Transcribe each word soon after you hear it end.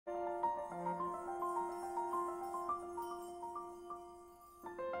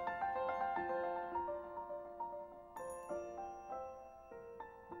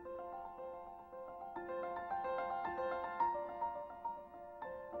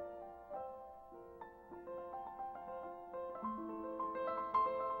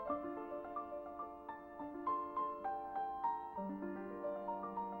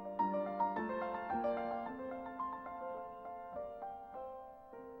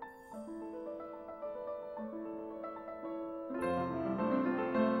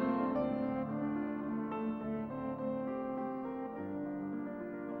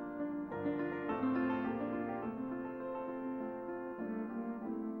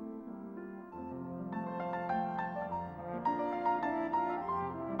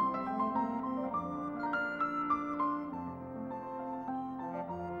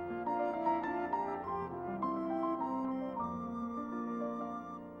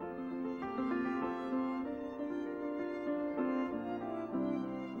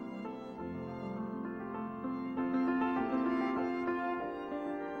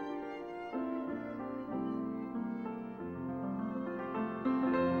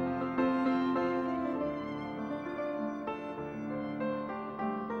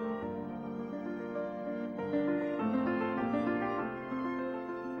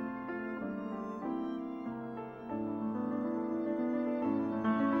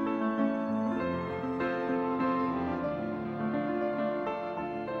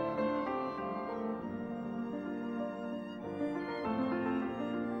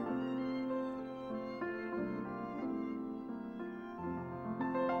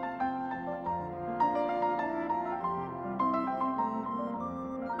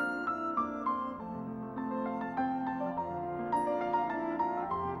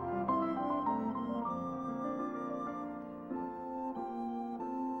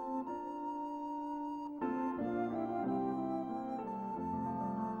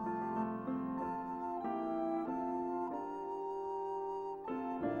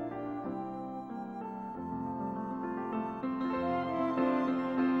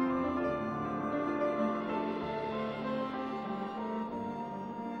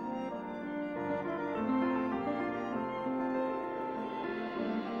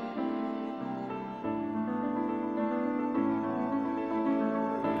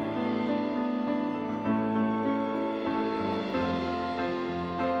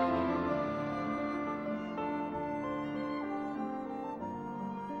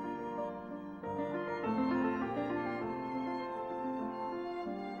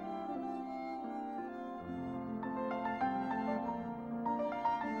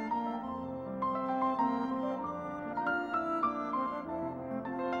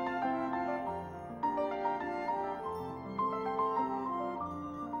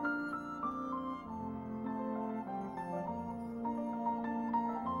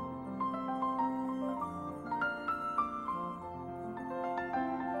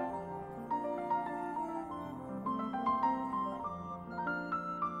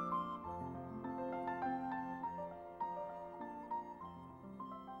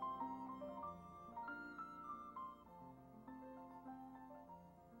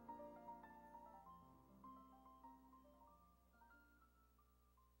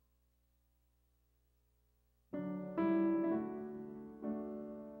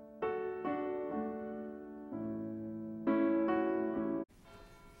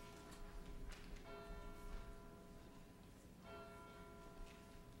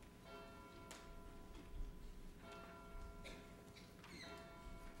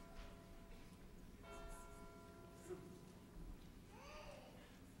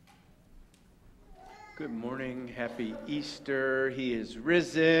Good morning. Happy Easter. He is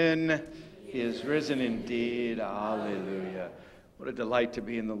risen. He is risen indeed. Hallelujah. What a delight to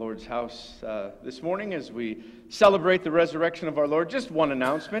be in the Lord's house this morning as we celebrate the resurrection of our Lord. Just one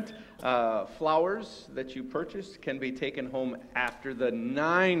announcement. Flowers that you purchased can be taken home after the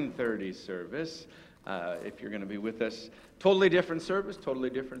 9:30 service if you're going to be with us. Totally different service, totally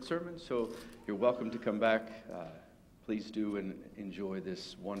different sermon. So you're welcome to come back. Please do and enjoy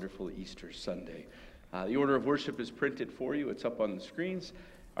this wonderful Easter Sunday. The order of worship is printed for you. It's up on the screens.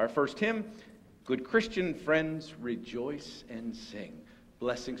 Our first hymn, Good Christian Friends, Rejoice and Sing.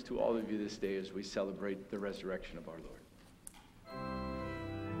 Blessings to all of you this day as we celebrate the resurrection of our Lord.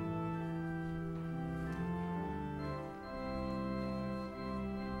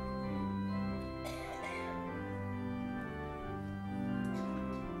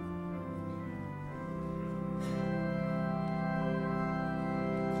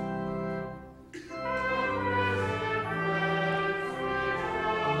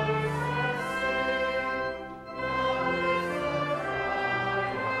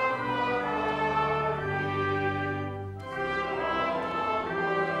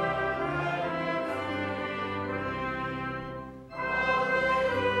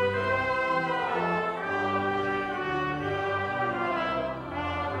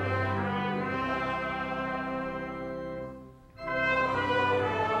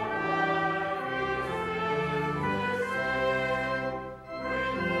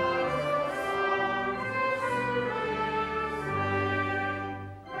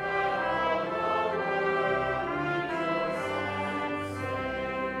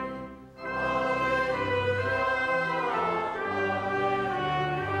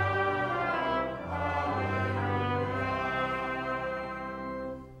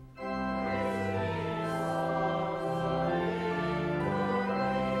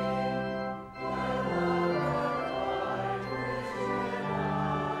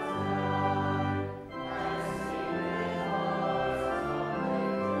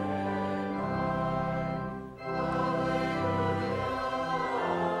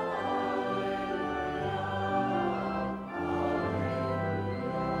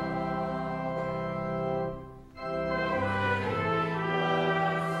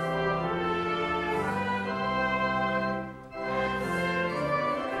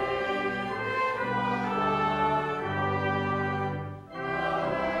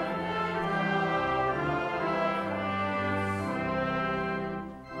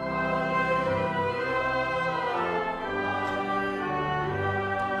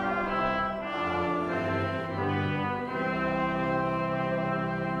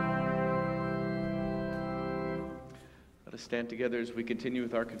 Let us stand together as we continue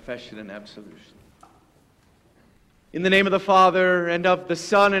with our confession and absolution. In the name of the Father, and of the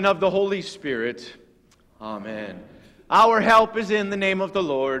Son, and of the Holy Spirit. Amen. Our help is in the name of the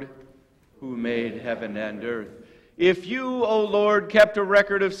Lord, who made heaven and earth. If you, O Lord, kept a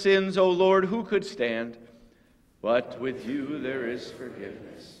record of sins, O Lord, who could stand? But with you there is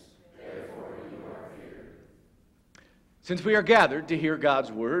forgiveness. Therefore you are feared. Since we are gathered to hear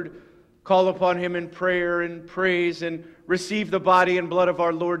God's word, call upon him in prayer and praise and receive the body and blood of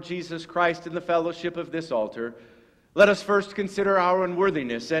our Lord Jesus Christ in the fellowship of this altar. Let us first consider our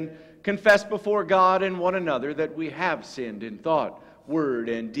unworthiness and confess before God and one another that we have sinned in thought, word,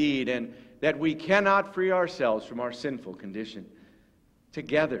 and deed, and that we cannot free ourselves from our sinful condition.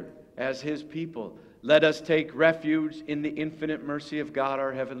 Together, as his people, let us take refuge in the infinite mercy of God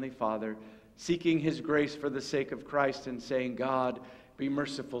our Heavenly Father, seeking his grace for the sake of Christ and saying, God, be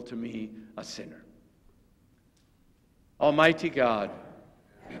merciful to me, a sinner. Almighty God,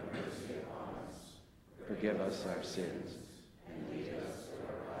 have mercy upon us, forgive us our sins, and lead us to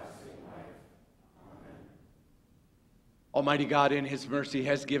everlasting life. Amen. Almighty God, in his mercy,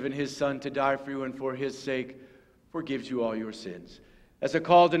 has given his Son to die for you, and for his sake forgives you all your sins. As a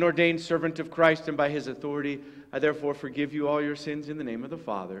called and ordained servant of Christ and by his authority, I therefore forgive you all your sins in the name of the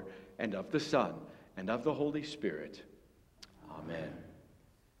Father, and of the Son, and of the Holy Spirit. Amen.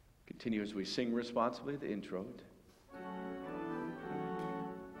 Continue as we sing responsibly the introit.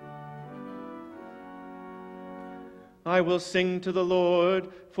 I will sing to the Lord,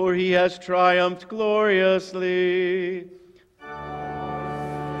 for he has triumphed gloriously.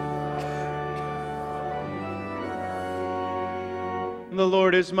 The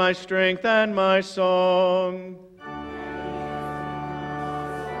Lord is my strength and my song.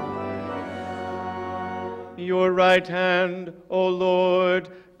 Your right hand, O Lord,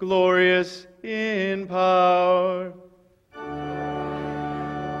 glorious in power.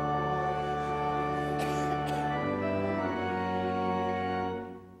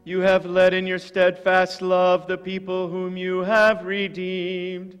 You have led in your steadfast love the people whom you have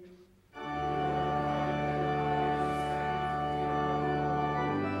redeemed.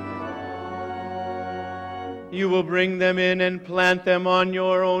 You will bring them in and plant them on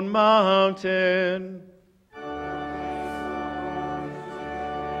your own mountain.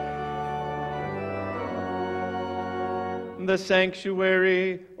 The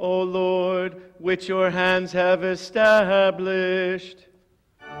sanctuary, O Lord, which your hands have established.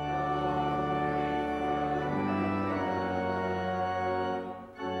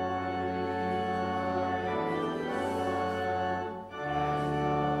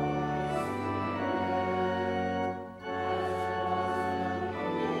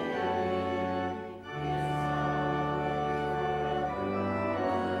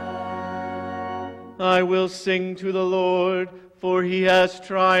 I will sing to the Lord, for he has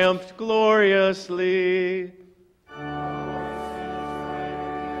triumphed gloriously.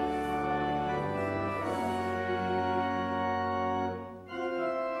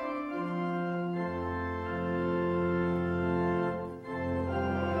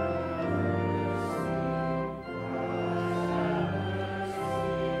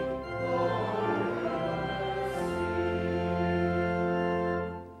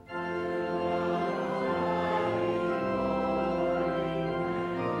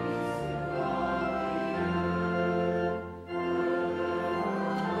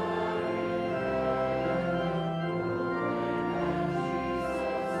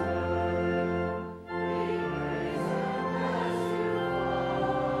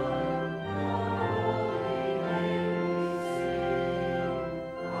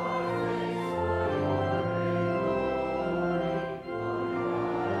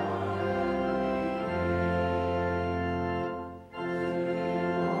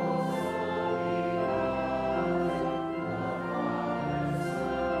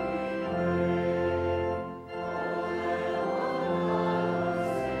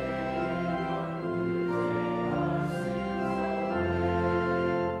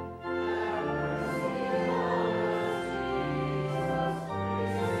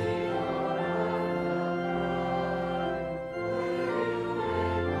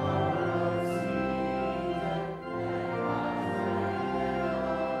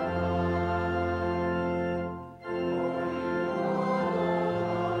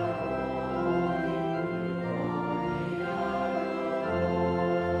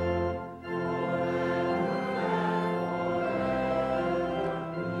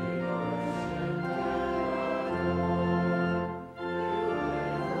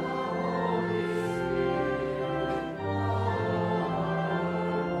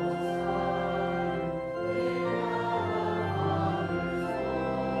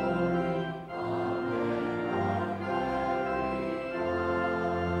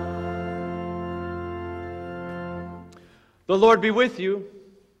 The Lord be with you.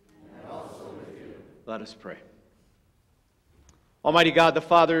 And also with you. Let us pray. Almighty God, the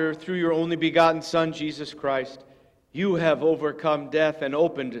Father, through your only begotten Son, Jesus Christ, you have overcome death and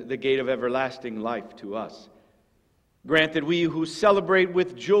opened the gate of everlasting life to us. Grant that we who celebrate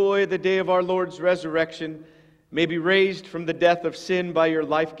with joy the day of our Lord's resurrection may be raised from the death of sin by your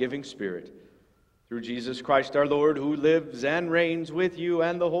life-giving Spirit. Through Jesus Christ our Lord, who lives and reigns with you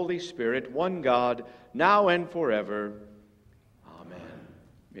and the Holy Spirit, one God, now and forever. Amen.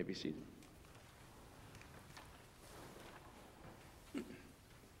 You may be seated.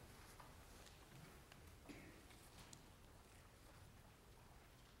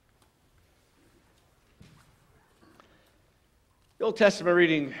 The Old Testament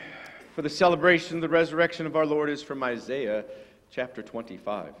reading for the celebration of the resurrection of our Lord is from Isaiah chapter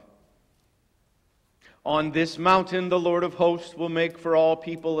 25. On this mountain the Lord of hosts will make for all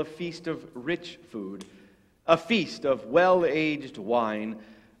people a feast of rich food, a feast of well-aged wine,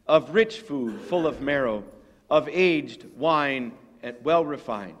 of rich food full of marrow, of aged wine and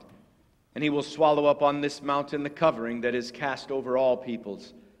well-refined. And he will swallow up on this mountain the covering that is cast over all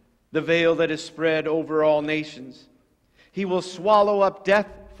peoples, the veil that is spread over all nations. He will swallow up death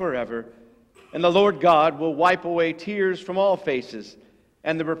forever, and the Lord God will wipe away tears from all faces,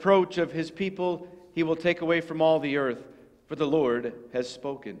 and the reproach of his people he will take away from all the earth, for the Lord has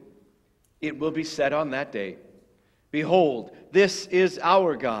spoken. It will be said on that day, Behold, this is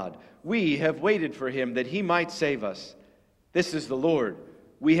our God. We have waited for him that he might save us. This is the Lord.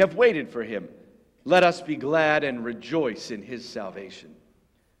 We have waited for him. Let us be glad and rejoice in his salvation.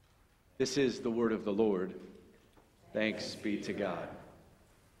 This is the word of the Lord. Thanks be to God.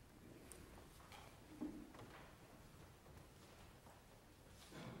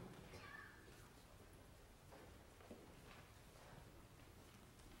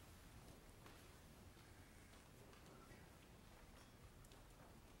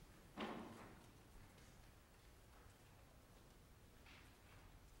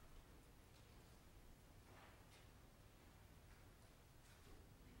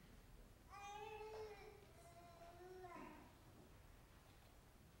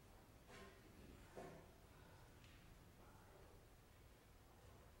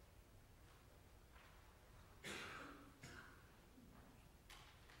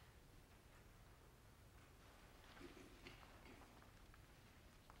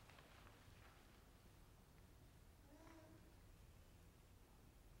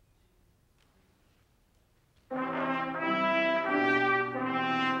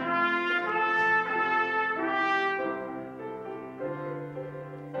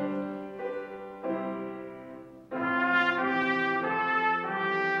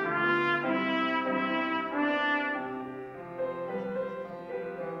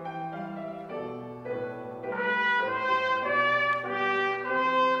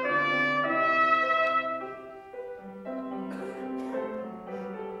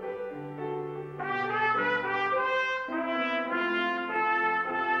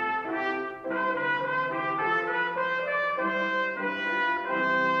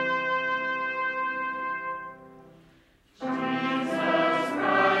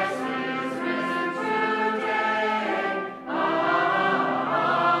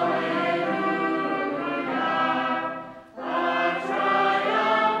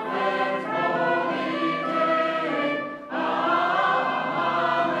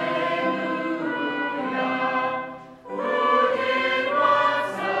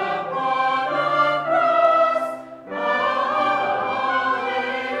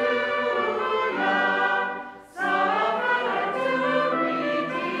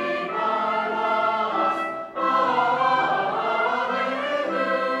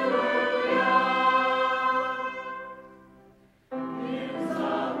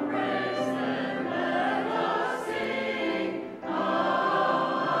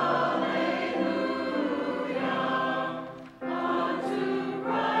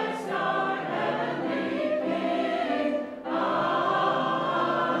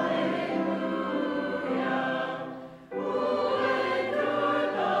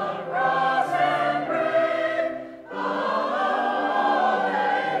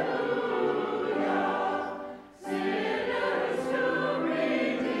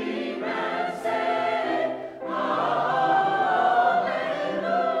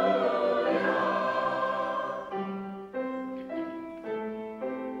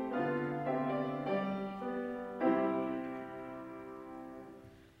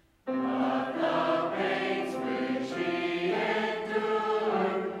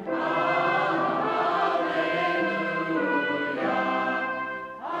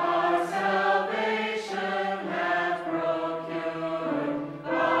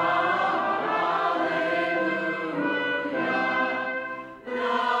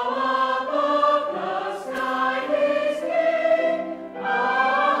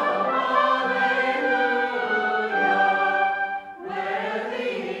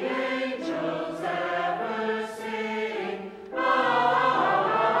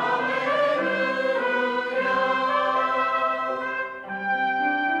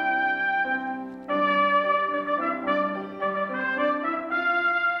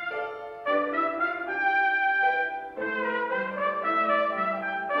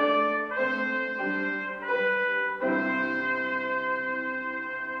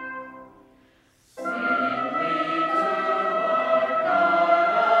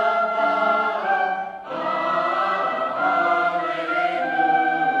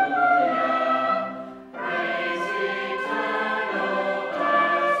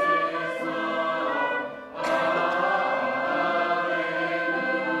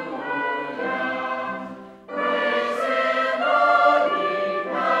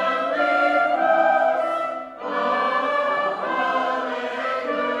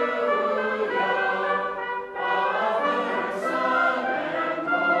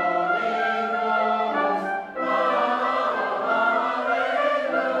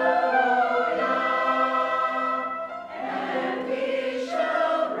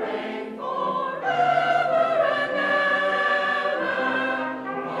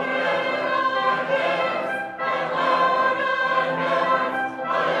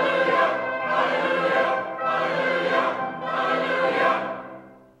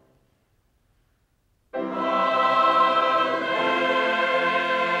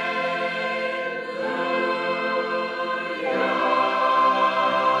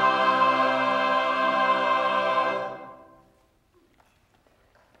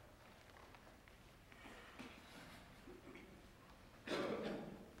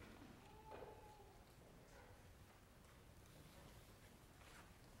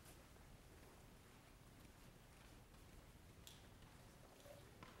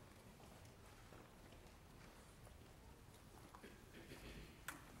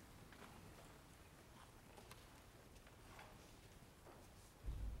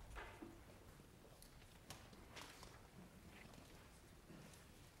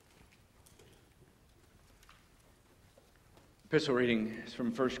 Epistle reading is from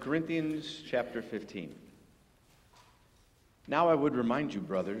 1 Corinthians chapter 15. Now I would remind you,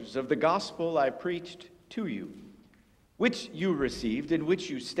 brothers, of the gospel I preached to you, which you received, in which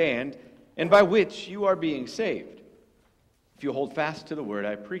you stand, and by which you are being saved, if you hold fast to the word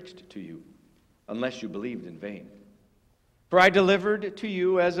I preached to you, unless you believed in vain. For I delivered to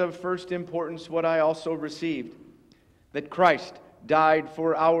you as of first importance what I also received, that Christ died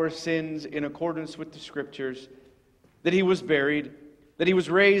for our sins in accordance with the Scriptures, that he was buried, that he was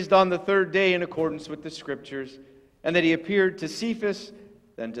raised on the third day in accordance with the Scriptures, and that he appeared to Cephas,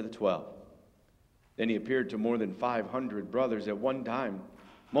 then to the 12. Then he appeared to more than 500 brothers at one time,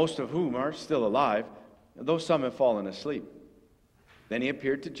 most of whom are still alive, though some have fallen asleep. Then he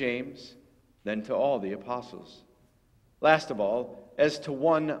appeared to James, then to all the apostles. Last of all, as to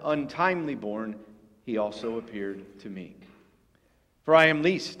one untimely born, he also appeared to me. For I am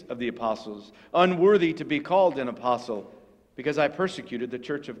least of the apostles, unworthy to be called an apostle, because I persecuted the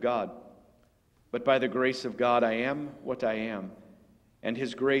church of God. But by the grace of God I am what I am, and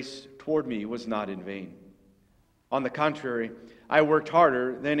his grace toward me was not in vain. On the contrary, I worked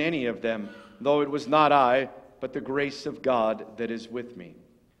harder than any of them, though it was not I, but the grace of God that is with me.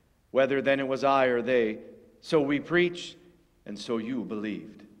 Whether then it was I or they, so we preach, and so you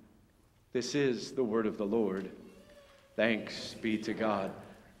believed. This is the word of the Lord. Thanks be to God.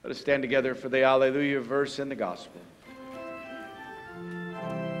 Let us stand together for the Alleluia verse in the Gospel.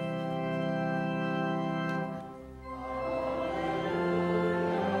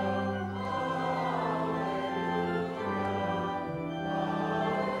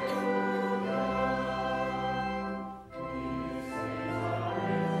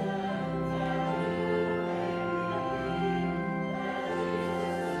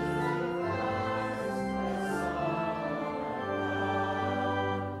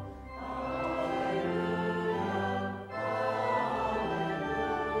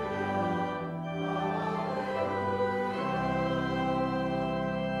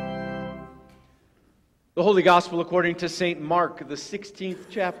 The Holy Gospel according to St. Mark, the 16th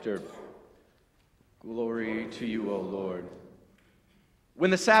chapter. Glory to you, O Lord. When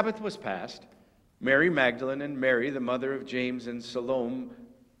the Sabbath was past, Mary Magdalene and Mary, the mother of James and Salome,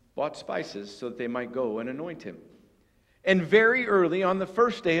 bought spices so that they might go and anoint him. And very early on the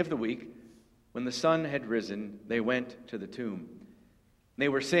first day of the week, when the sun had risen, they went to the tomb. They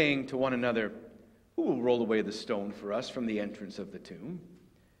were saying to one another, "Who will roll away the stone for us from the entrance of the tomb?"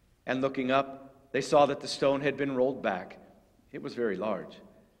 And looking up, they saw that the stone had been rolled back. It was very large.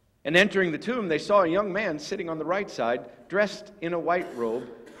 And entering the tomb, they saw a young man sitting on the right side, dressed in a white robe,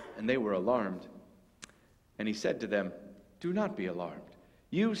 and they were alarmed. And he said to them, "Do not be alarmed.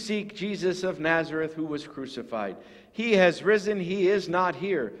 You seek Jesus of Nazareth, who was crucified. He has risen. He is not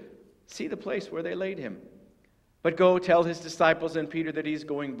here. See the place where they laid him. But go tell his disciples and Peter that he is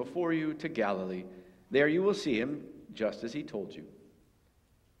going before you to Galilee. There you will see him, just as he told you."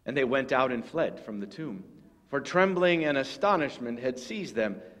 And they went out and fled from the tomb, for trembling and astonishment had seized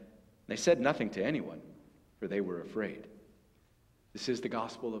them. They said nothing to anyone, for they were afraid. This is the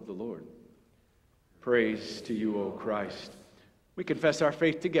gospel of the Lord. Praise to you, O Christ. We confess our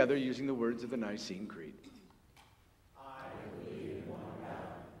faith together using the words of the Nicene Creed.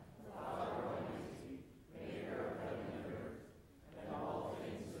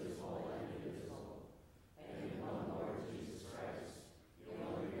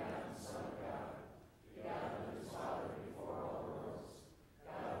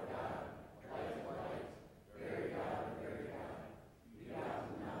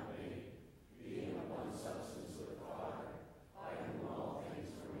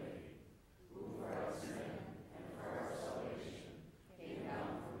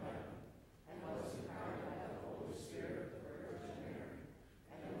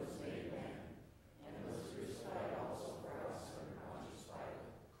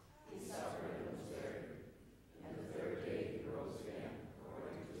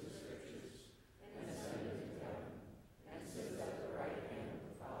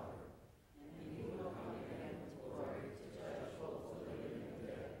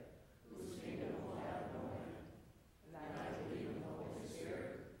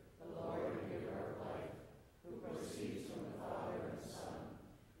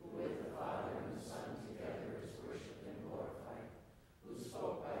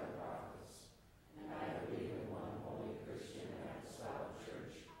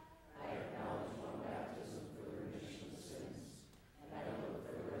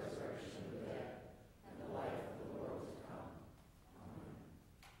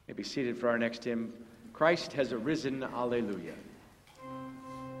 Be seated for our next hymn, Christ has arisen, Alleluia.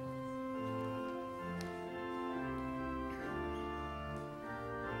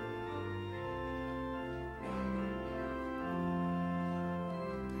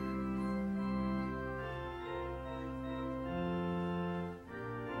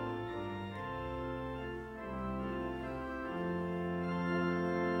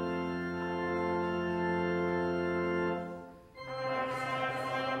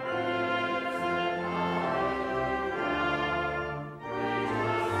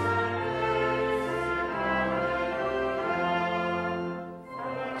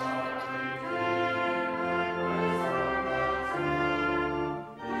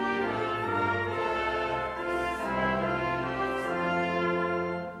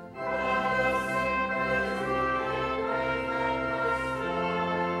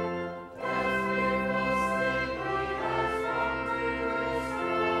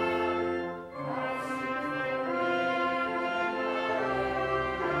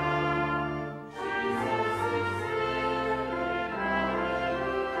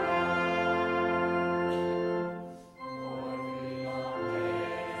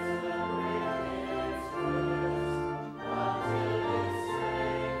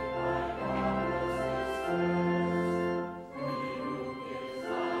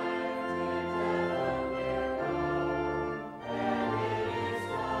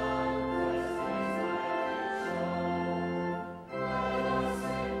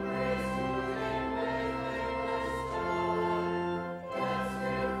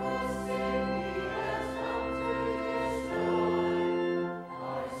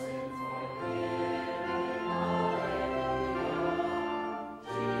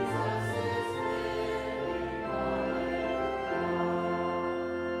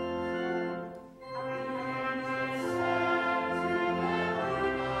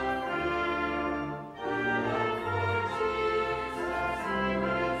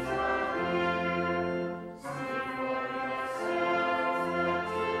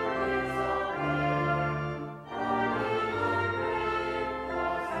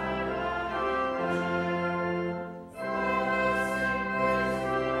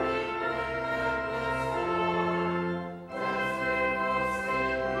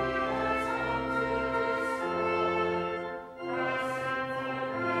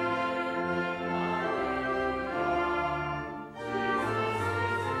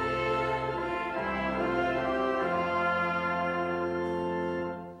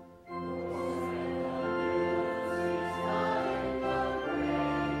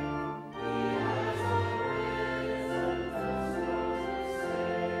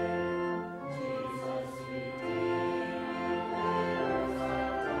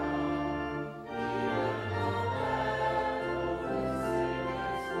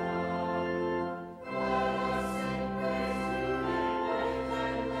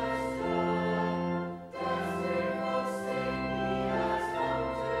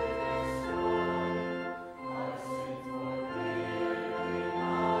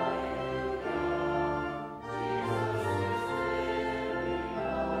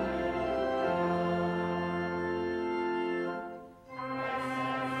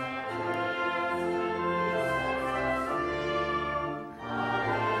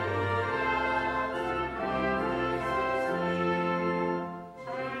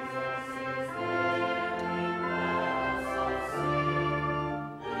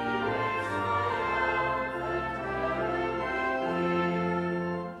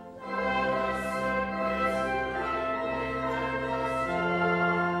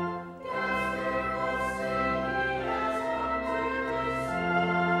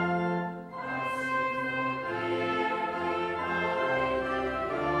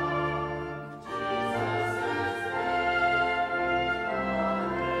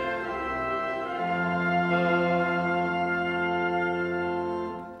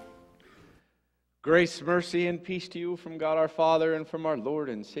 Grace, mercy, and peace to you from God our Father and from our Lord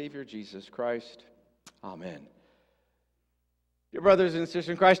and Savior Jesus Christ. Amen. Dear brothers and sisters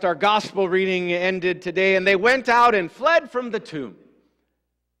in Christ, our gospel reading ended today, and they went out and fled from the tomb.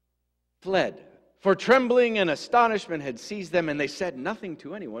 Fled, for trembling and astonishment had seized them, and they said nothing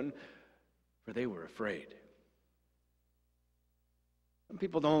to anyone, for they were afraid. Some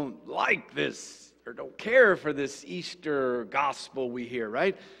people don't like this or don't care for this Easter gospel we hear,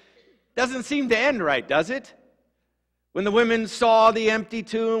 right? Doesn't seem to end right, does it? When the women saw the empty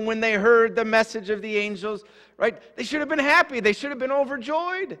tomb, when they heard the message of the angels, right? They should have been happy. They should have been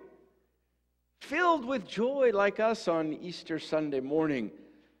overjoyed. Filled with joy like us on Easter Sunday morning.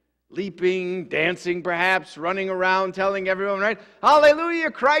 Leaping, dancing perhaps, running around, telling everyone, right?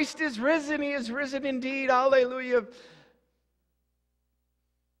 Hallelujah, Christ is risen. He is risen indeed. Hallelujah.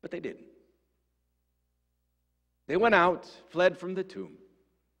 But they didn't. They went out, fled from the tomb.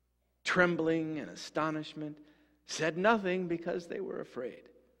 Trembling and astonishment, said nothing because they were afraid.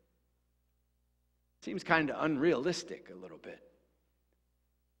 Seems kind of unrealistic a little bit.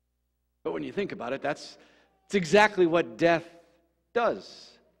 But when you think about it, it's exactly what death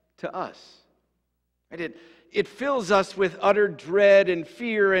does to us. Right? It fills us with utter dread and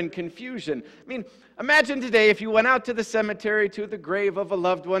fear and confusion. I mean, imagine today if you went out to the cemetery, to the grave of a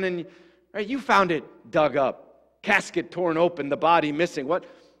loved one, and right, you found it dug up, casket torn open, the body missing. What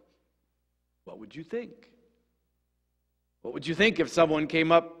would you think? What would you think if someone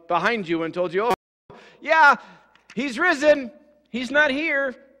came up behind you and told you, oh, yeah, he's risen, he's not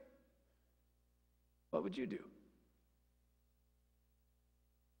here? What would you do?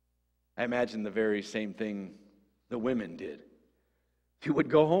 I imagine the very same thing the women did. You would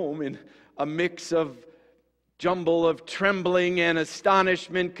go home in a mix of jumble of trembling and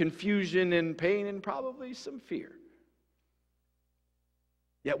astonishment, confusion and pain, and probably some fear.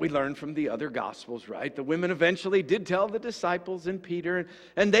 Yet we learn from the other Gospels, right? The women eventually did tell the disciples and Peter,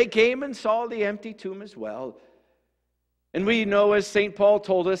 and they came and saw the empty tomb as well. And we know, as St. Paul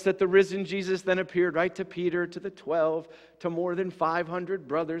told us, that the risen Jesus then appeared right to Peter, to the 12, to more than 500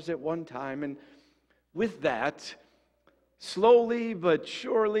 brothers at one time. And with that, slowly but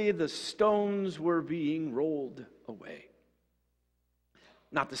surely, the stones were being rolled away.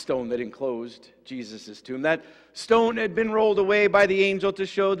 Not the stone that enclosed Jesus' tomb. That stone had been rolled away by the angel to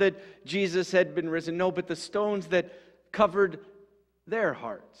show that Jesus had been risen. No, but the stones that covered their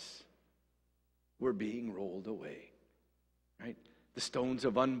hearts were being rolled away. Right? The stones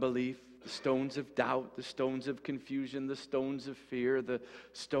of unbelief, the stones of doubt, the stones of confusion, the stones of fear, the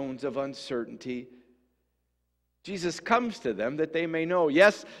stones of uncertainty. Jesus comes to them that they may know,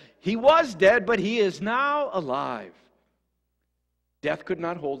 yes, he was dead, but he is now alive. Death could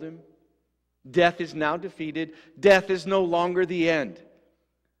not hold him. Death is now defeated. Death is no longer the end.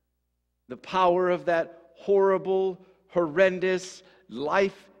 The power of that horrible, horrendous,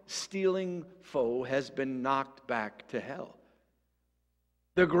 life-stealing foe has been knocked back to hell.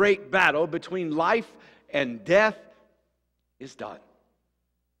 The great battle between life and death is done.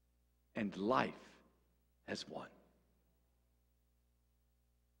 And life has won.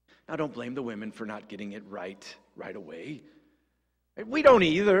 Now, don't blame the women for not getting it right away. We don't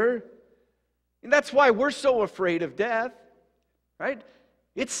either. And that's why we're so afraid of death, right?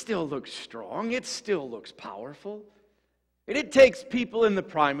 It still looks strong. It still looks powerful. And it takes people in the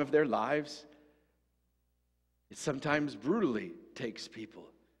prime of their lives. It sometimes brutally takes people.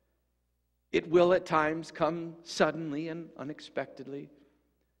 It will at times come suddenly and unexpectedly.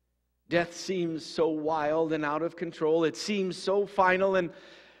 Death seems so wild and out of control. It seems so final. And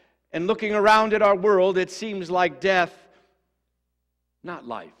looking around at our world, it seems like death, not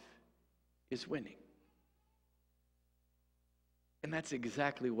life, is winning. And that's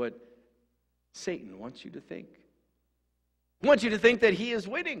exactly what Satan wants you to think. He wants you to think that he is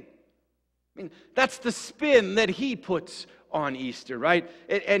winning. I mean, that's the spin that he puts on Easter, right?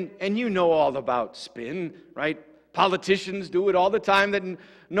 And you know all about spin, right? Politicians do it all the time, that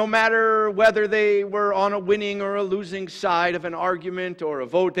no matter whether they were on a winning or a losing side of an argument or a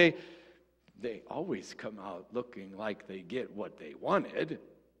vote, they always come out looking like they get what they wanted.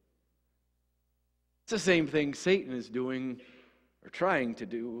 It's the same thing Satan is doing or trying to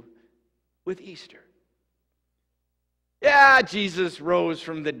do with Easter. Yeah, Jesus rose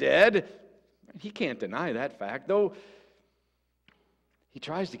from the dead. He can't deny that fact, though he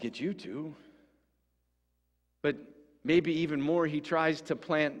tries to get you to. But maybe even more, he tries to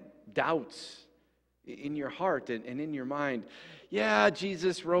plant doubts in your heart and in your mind. Yeah,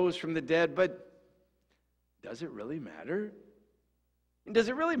 Jesus rose from the dead, but does it really matter? And does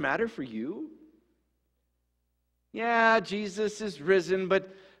it really matter for you? Yeah, Jesus is risen,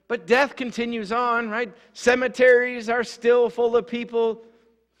 but But death continues on, right? Cemeteries are still full of people.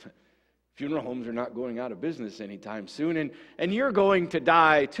 Funeral homes are not going out of business anytime soon, and you're going to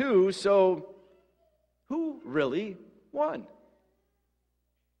die too, so who really won?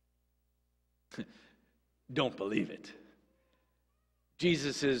 Don't believe it.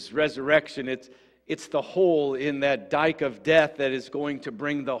 Jesus' resurrection, it's the hole in that dike of death that is going to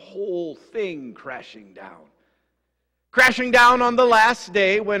bring the whole thing crashing down. Crashing down on the last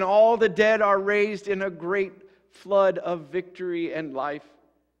day when all the dead are raised in a great flood of victory and life.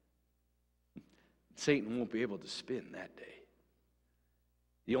 Satan won't be able to spin that day.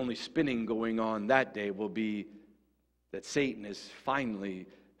 The only spinning going on that day will be that Satan is finally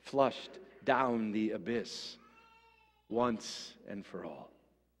flushed down the abyss once and for all.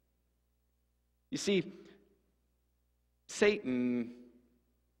 You see, Satan,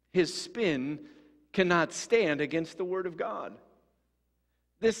 his spin cannot stand against the Word of God.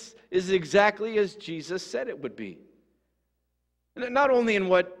 This is exactly as Jesus said it would be. And not only in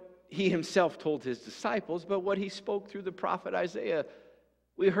what he himself told his disciples, but what he spoke through the prophet Isaiah.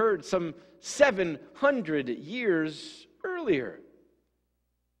 We heard some 700 years earlier.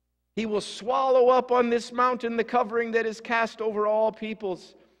 He will swallow up on this mountain the covering that is cast over all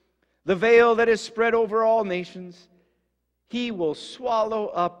peoples, the veil that is spread over all nations. He will swallow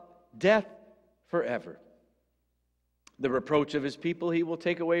up death forever. The reproach of his people he will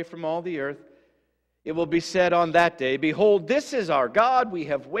take away from all the earth. It will be said on that day, behold, this is our God. We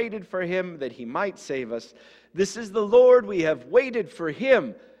have waited for him that he might save us. This is the Lord. We have waited for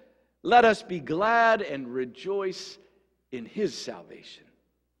him. Let us be glad and rejoice in his salvation.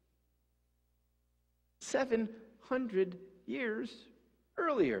 700 years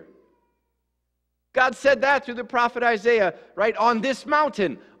earlier. God said that through the prophet Isaiah, right? On this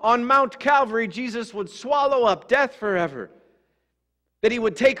mountain, on Mount Calvary, Jesus would swallow up death forever. That he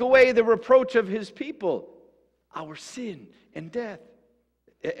would take away the reproach of his people, our sin and death.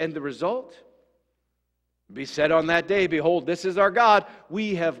 And the result? Be said on that day, behold, this is our God.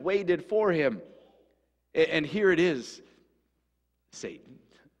 We have waited for him. And here it is, Satan,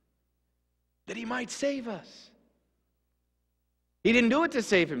 that he might save us. He didn't do it to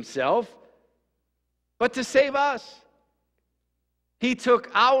save himself, but to save us. He took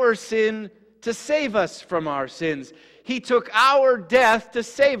our sin to save us from our sins. He took our death to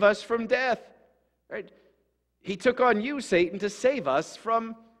save us from death. Right? He took on you, Satan, to save us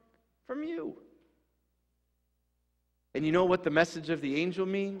from you. And you know what the message of the angel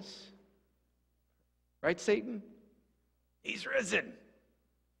means? Right, Satan? He's risen.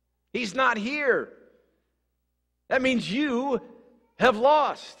 He's not here. That means you have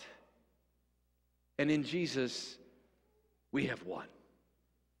lost. And in Jesus, we have won.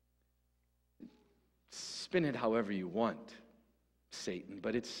 Spin it however you want, Satan,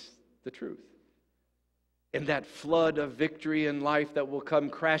 but it's the truth. And that flood of victory and life that will come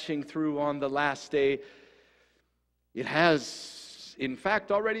crashing through on the last day, it has, in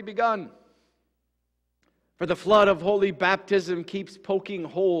fact, already begun. For the flood of holy baptism keeps poking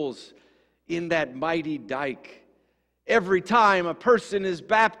holes in that mighty dike. Every time a person is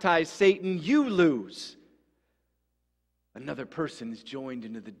baptized, Satan, you lose. Another person is joined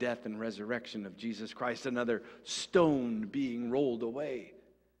into the death and resurrection of Jesus Christ. Another stone being rolled away.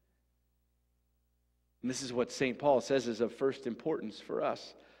 And this is what St. Paul says is of first importance for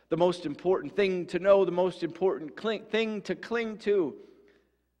us. The most important thing to know, the most important thing to cling to.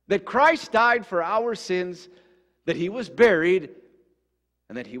 That Christ died for our sins, that he was buried,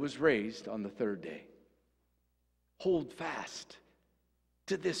 and that he was raised on the third day. Hold fast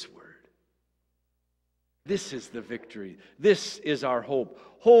to this word. This is the victory. This is our hope.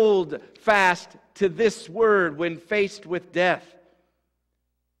 Hold fast to this word when faced with death.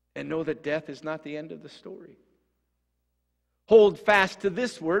 And know that death is not the end of the story. Hold fast to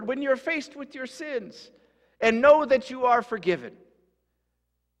this word when you're faced with your sins. And know that you are forgiven.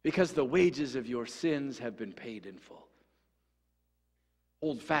 Because the wages of your sins have been paid in full.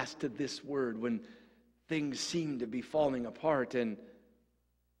 Hold fast to this word when things seem to be falling apart, and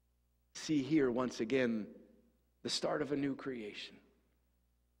see here once again the start of a new creation.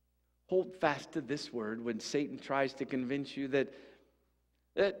 Hold fast to this word when Satan tries to convince you that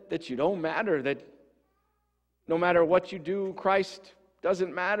you don't matter, that no matter what you do, Christ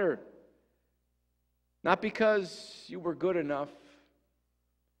doesn't matter. Not because you were good enough,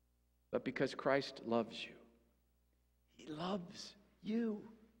 but because Christ loves you. He loves you.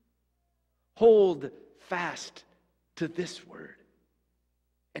 Hold fast to this word.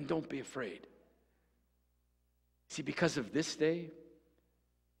 And don't be afraid. See, because of this day,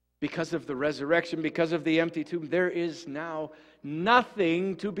 because of the resurrection, because of the empty tomb, there is now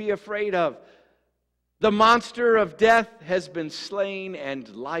nothing to be afraid of. The monster of death has been slain and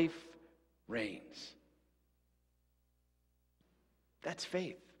life reigns. That's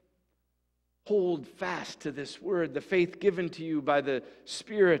faith. Hold fast to this word, the faith given to you by the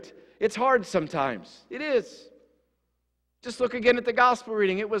Spirit. It's hard sometimes. It is. Just look again at the gospel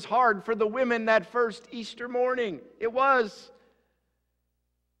reading. It was hard for the women that first Easter morning. It was.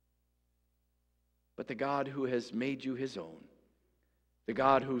 But the God who has made you his own, the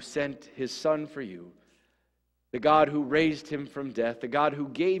God who sent his Son for you, the God who raised him from death, the God who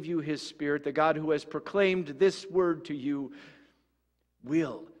gave you his Spirit, the God who has proclaimed this word to you,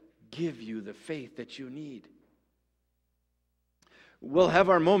 will give you the faith that you need. We'll have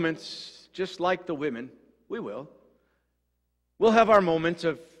our moments just like the women. We will. We'll have our moments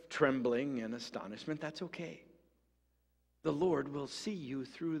of trembling and astonishment. That's okay. The Lord will see you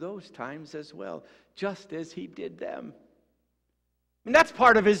through those times as well, just as he did them. And that's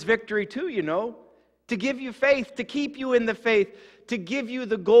part of his victory too, you know. To give you faith, to keep you in the faith, to give you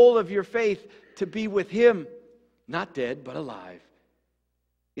the goal of your faith, to be with him, not dead, but alive,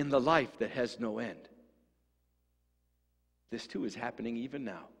 in the life that has no end. This too is happening even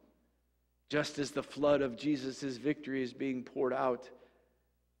now. Just as the flood of Jesus' victory is being poured out,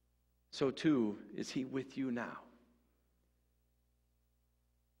 so too is he with you now.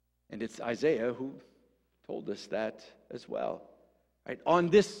 And it's Isaiah who told us that as well. Right? On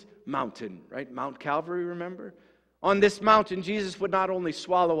this mountain, right? Mount Calvary, remember? On this mountain, Jesus would not only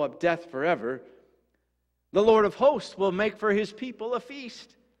swallow up death forever, the Lord of hosts will make for his people a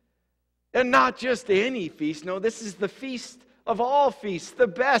feast. And not just any feast. No, this is the feast of all feasts, the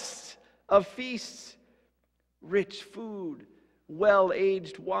best of feasts. Rich food,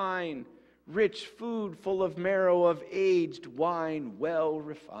 well-aged wine, rich food full of marrow of aged wine, well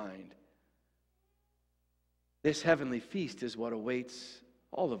refined. This heavenly feast is what awaits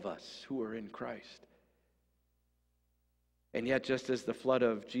all of us who are in Christ. And yet, just as the flood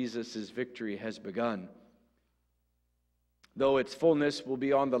of Jesus' victory has begun, though its fullness will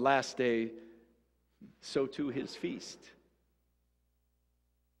be on the last day, so too his feast.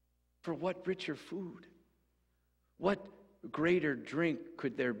 For what richer food, what greater drink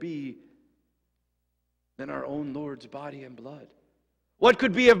could there be than our own Lord's body and blood? What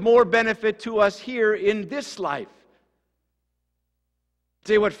could be of more benefit to us here in this life?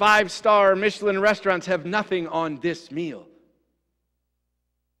 Say what 5-star Michelin restaurants have nothing on this meal.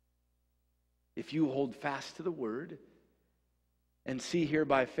 If you hold fast to the word and see here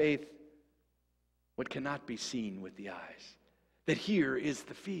by faith what cannot be seen with the eyes. That here is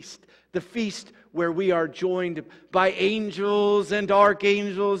the feast where we are joined by angels and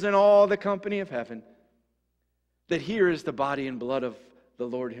archangels and all the company of heaven. That here is the body and blood of the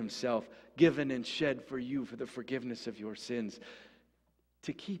Lord himself, given and shed for you for the forgiveness of your sins,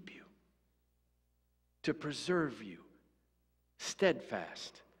 to keep you, to preserve you,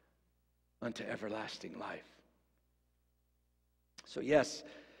 steadfast unto everlasting life. So yes,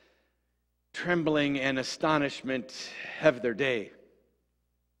 trembling and astonishment have their day,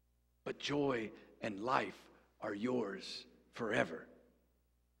 but joy and life are yours forever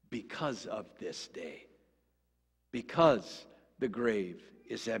because of this day, because the grave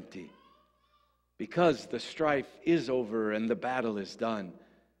is empty, because the strife is over and the battle is done,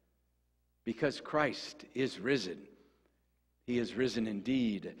 because Christ is risen. He is risen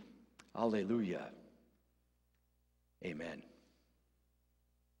indeed. Alleluia. Amen.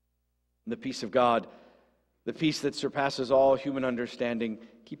 The peace of God, the peace that surpasses all human understanding,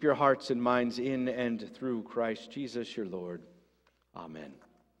 keep your hearts and minds in and through Christ Jesus your Lord. Amen.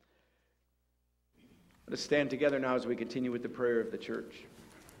 Let us stand together now as we continue with the prayer of the church.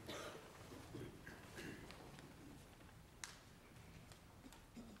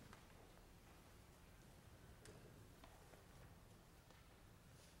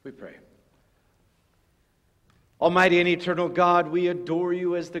 We pray. Almighty and eternal God, we adore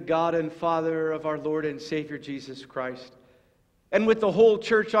you as the God and Father of our Lord and Savior Jesus Christ. And with the whole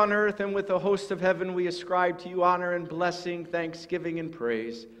church on earth and with the host of heaven, we ascribe to you honor and blessing, thanksgiving and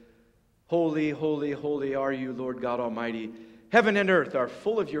praise. Holy, holy, holy are you, Lord God Almighty. Heaven and earth are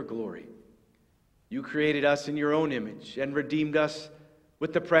full of your glory. You created us in your own image and redeemed us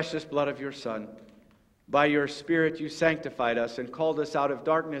with the precious blood of your Son. By your Spirit you sanctified us and called us out of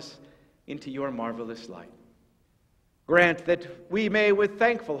darkness into your marvelous light. Grant that we may with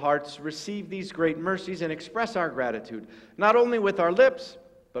thankful hearts receive these great mercies and express our gratitude, not only with our lips,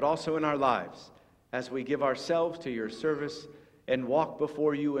 but also in our lives, as we give ourselves to your service and walk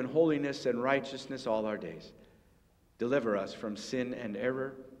before you in holiness and righteousness all our days. Deliver us from sin and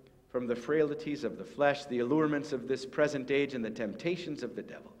error, from the frailties of the flesh, the allurements of this present age, and the temptations of the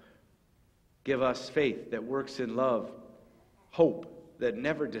devil. Give us faith that works in love, hope that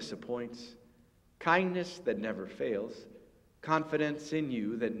never disappoints, kindness that never fails, confidence in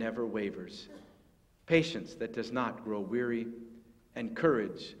you that never wavers, patience that does not grow weary, and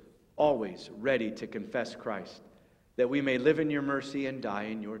courage always ready to confess Christ, that we may live in your mercy and die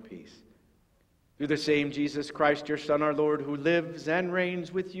in your peace. Through the same Jesus Christ, your Son, our Lord, who lives and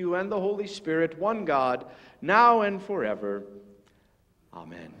reigns with you and the Holy Spirit, one God, now and forever.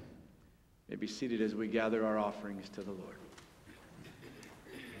 Amen. You may be seated as we gather our offerings to the Lord.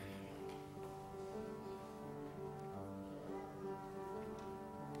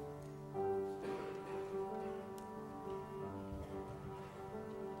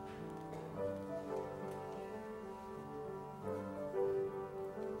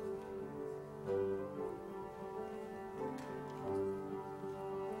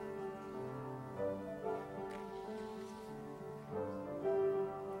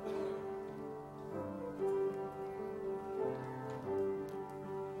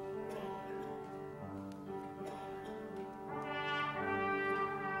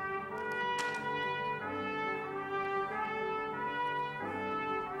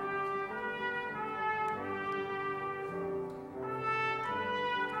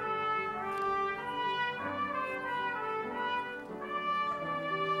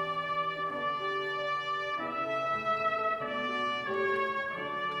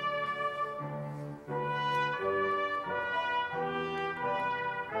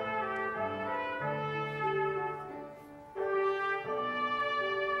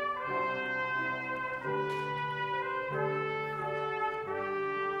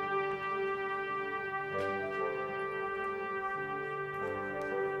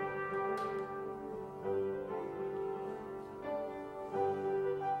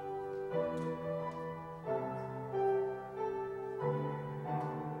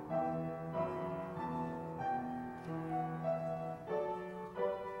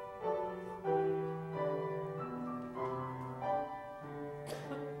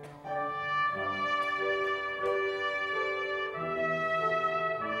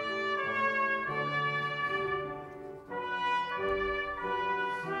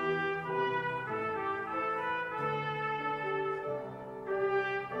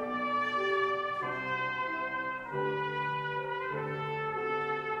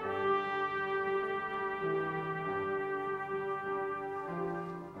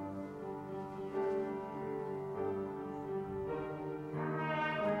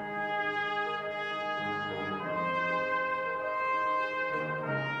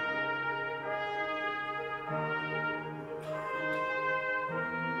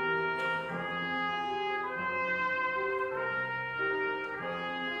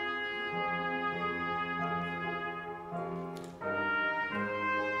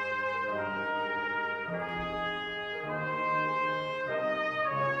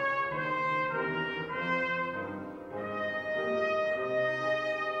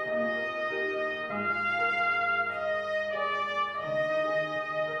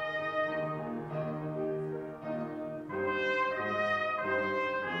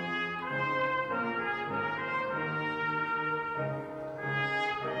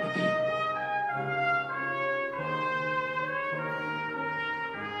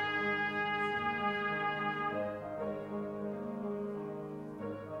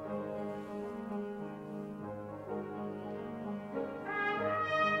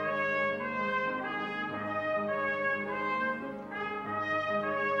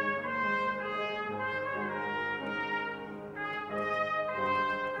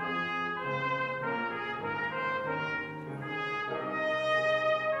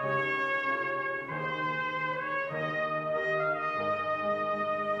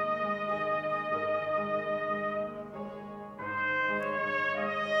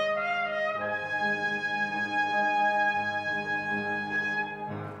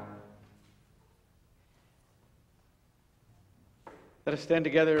 Let us stand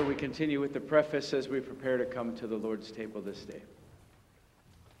together. We continue with the preface as we prepare to come to the Lord's table this day.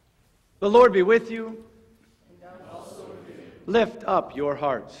 The Lord be with you. And also with you. Lift up your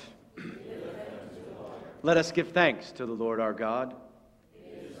hearts. Let us give thanks to the Lord our God.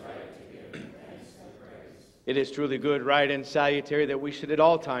 It is right to give thanks and praise. It is truly good, right, and salutary that we should at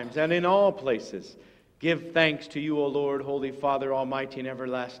all times and in all places give thanks to you, O Lord, Holy Father, Almighty and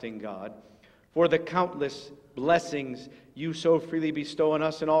everlasting God, for the countless blessings you so freely bestow on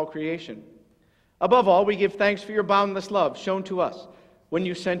us in all creation. Above all, we give thanks for your boundless love shown to us when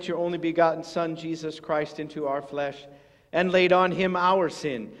you sent your only begotten Son, Jesus Christ, into our flesh and laid on him our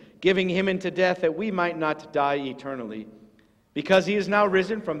sin, giving him into death that we might not die eternally. Because he is now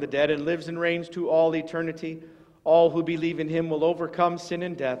risen from the dead and lives and reigns to all eternity, all who believe in him will overcome sin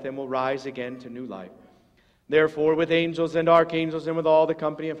and death and will rise again to new life. Therefore, with angels and archangels and with all the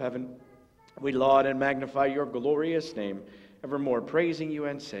company of heaven, we laud and magnify your glorious name, evermore praising you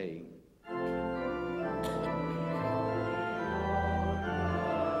and saying,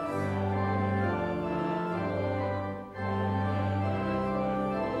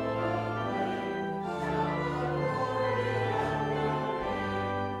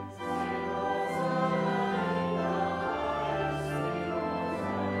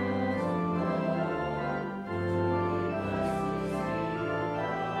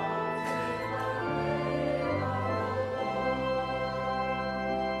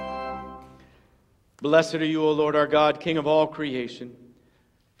 Blessed are you, O Lord our God, King of all creation.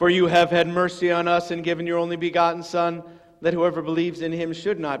 For you have had mercy on us and given your only begotten Son, that whoever believes in him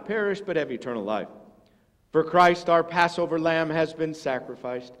should not perish, but have eternal life. For Christ, our Passover lamb, has been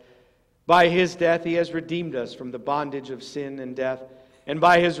sacrificed. By his death he has redeemed us from the bondage of sin and death, and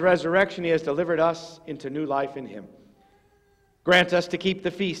by his resurrection he has delivered us into new life in him. Grant us to keep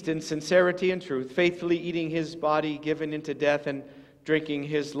the feast in sincerity and truth, faithfully eating his body given into death and drinking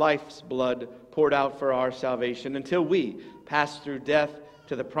his life's blood poured out for our salvation, until we pass through death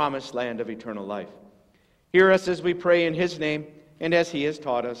to the promised land of eternal life. Hear us as we pray in his name and as he has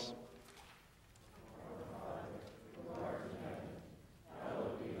taught us.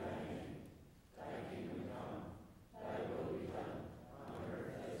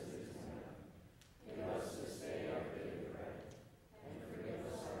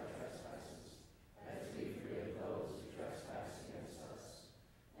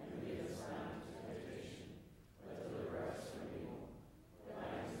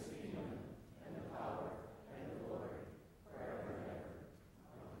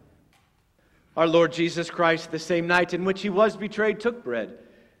 Our Lord Jesus Christ, the same night in which he was betrayed, took bread.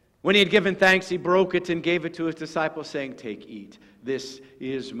 When he had given thanks, he broke it and gave it to his disciples, saying, "Take, eat. This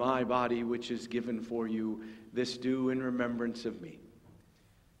is my body, which is given for you. This do in remembrance of me."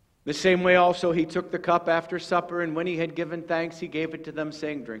 The same way also he took the cup after supper, and when he had given thanks, he gave it to them,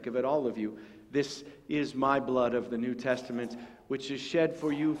 saying, "Drink of it, all of you. This is my blood of the New Testament, which is shed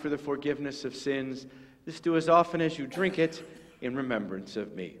for you for the forgiveness of sins. This do as often as you drink it in remembrance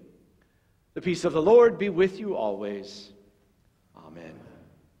of me." The peace of the Lord be with you always. Amen.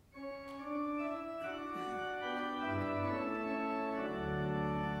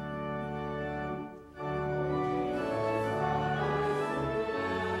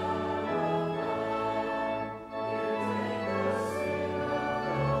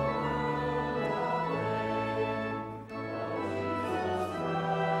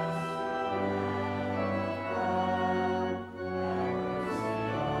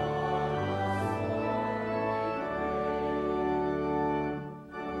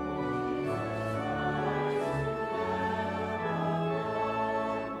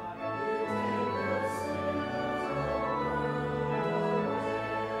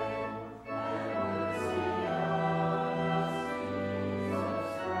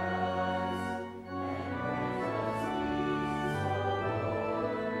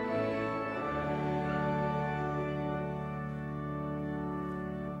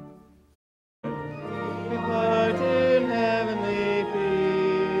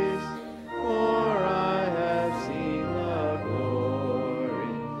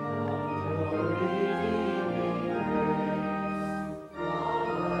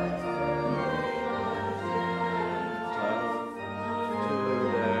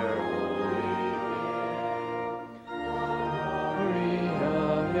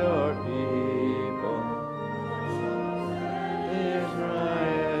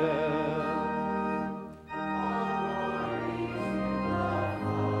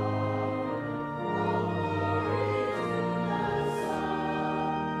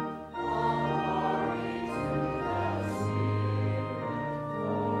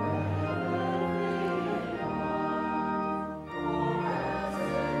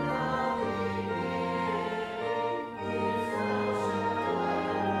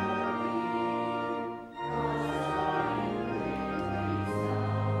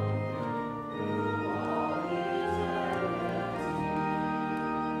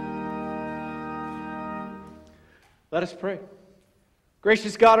 Let us pray.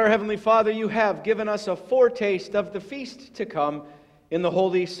 Gracious God, our Heavenly Father, you have given us a foretaste of the feast to come in the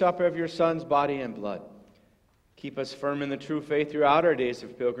holy supper of your Son's body and blood. Keep us firm in the true faith throughout our days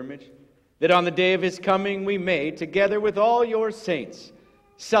of pilgrimage, that on the day of his coming we may, together with all your saints,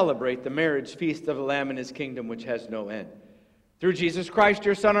 celebrate the marriage feast of the Lamb in his kingdom which has no end. Through Jesus Christ,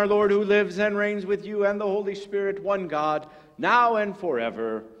 your Son, our Lord, who lives and reigns with you and the Holy Spirit, one God, now and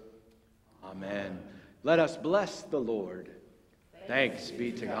forever. Amen. Let us bless the Lord. Thanks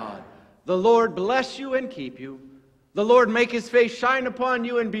be to God. The Lord bless you and keep you. The Lord make his face shine upon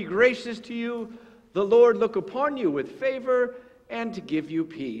you and be gracious to you. The Lord look upon you with favor and to give you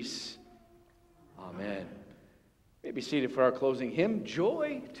peace. Amen. You may be seated for our closing hymn,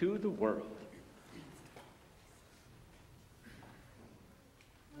 Joy to the World.